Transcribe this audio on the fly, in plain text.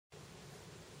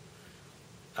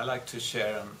I like to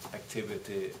share an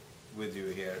activity with you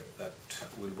here that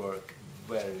will work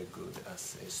very good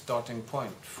as a starting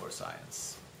point for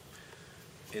science.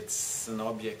 It's an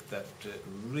object that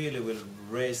really will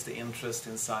raise the interest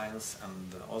in science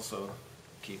and also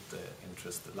keep the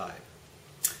interest alive.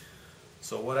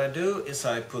 So what I do is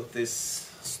I put this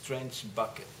strange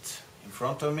bucket in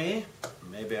front of me.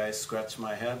 Maybe I scratch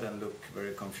my head and look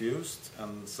very confused,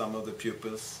 and some of the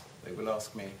pupils, they will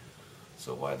ask me,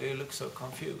 "So why do you look so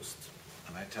confused?"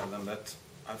 And I tell them that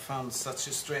I found such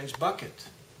a strange bucket.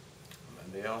 And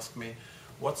then they ask me,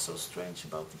 "What's so strange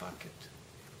about the bucket?"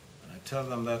 And I tell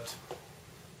them that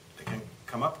they can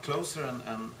come up closer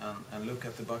and look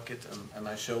at the bucket, and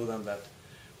I show them that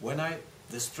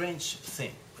the strange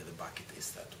thing with the bucket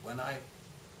is that when I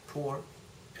pour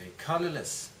a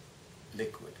colorless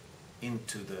liquid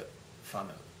into the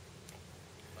funnel,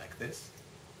 like this,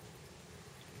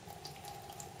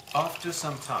 after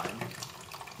some time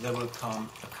there will come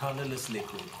a colorless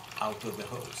liquid out of the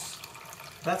hose.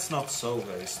 That's not so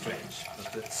very strange,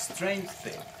 but the strange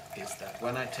thing is that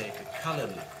when I take a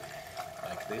colored liquid,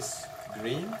 like this,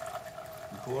 green,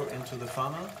 and pour into the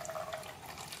funnel,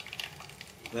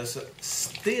 there's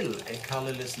still a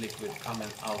colorless liquid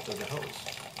coming out of the hose.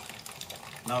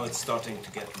 Now it's starting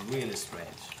to get really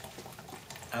strange.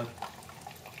 And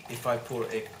if I pour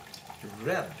a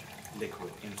red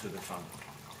liquid into the funnel,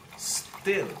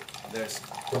 still there's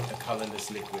a colorless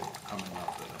liquid coming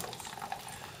out of the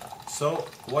hose. So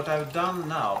what I've done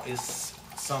now is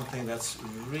something that's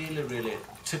really, really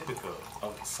typical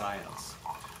of science.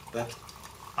 That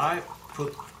I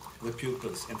put the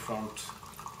pupils in front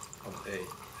of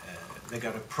they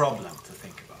got a problem to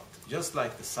think about. Just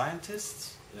like the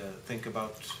scientists think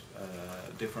about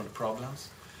different problems.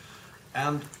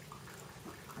 And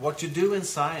what you do in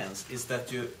science is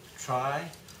that you try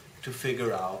to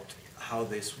figure out how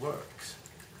this works.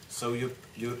 So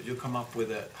you come up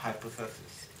with a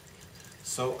hypothesis.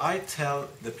 So I tell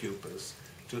the pupils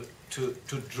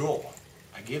to draw.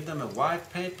 I give them a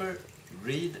white paper,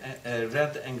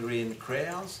 red and green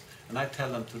crayons, and I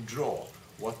tell them to draw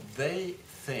what they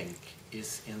think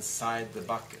is inside the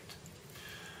bucket.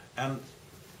 And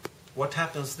what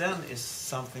happens then is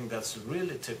something that's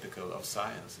really typical of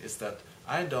science, is that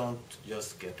I don't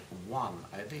just get one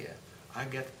idea. I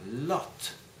get a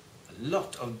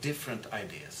lot of different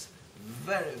ideas,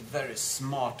 very, very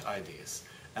smart ideas.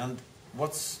 And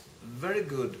what's very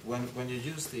good when you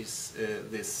use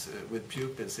this with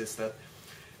pupils is that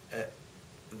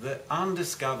the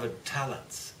undiscovered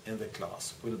talents in the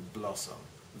class will blossom.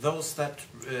 Those that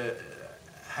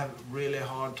have really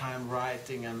hard time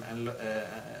writing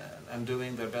and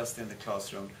doing their best in the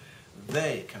classroom,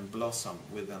 they can blossom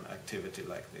with an activity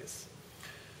like this.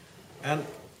 And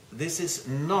this is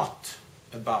not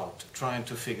about trying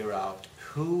to figure out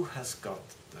who has got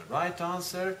the right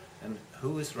answer and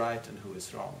who is right and who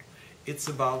is wrong. It's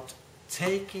about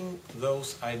taking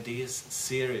those ideas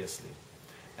seriously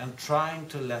and trying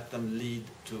to let them lead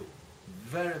to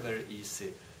very, very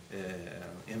easy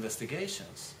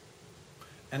investigations.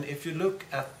 And if you look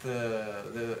at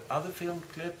the other film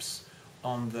clips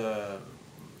on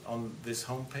this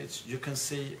homepage, you can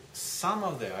see some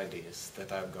of the ideas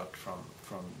that I've got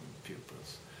from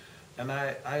pupils. And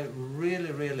I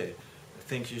really, really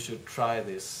think you should try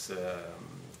this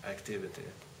activity.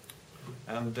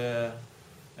 And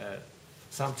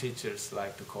some teachers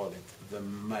like to call it the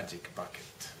magic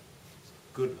bucket.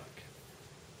 Good luck.